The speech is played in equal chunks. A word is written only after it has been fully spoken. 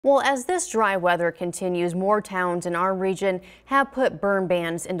Well, as this dry weather continues, more towns in our region have put burn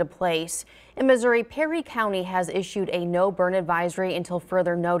bans into place. In Missouri, Perry County has issued a no burn advisory until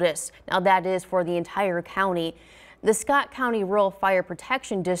further notice. Now, that is for the entire county. The Scott County Rural Fire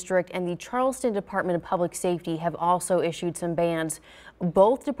Protection District and the Charleston Department of Public Safety have also issued some bans.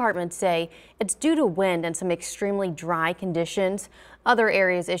 Both departments say it's due to wind and some extremely dry conditions. Other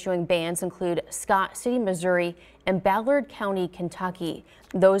areas issuing bans include Scott City, Missouri, and Ballard County, Kentucky.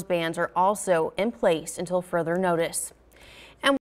 Those bans are also in place until further notice.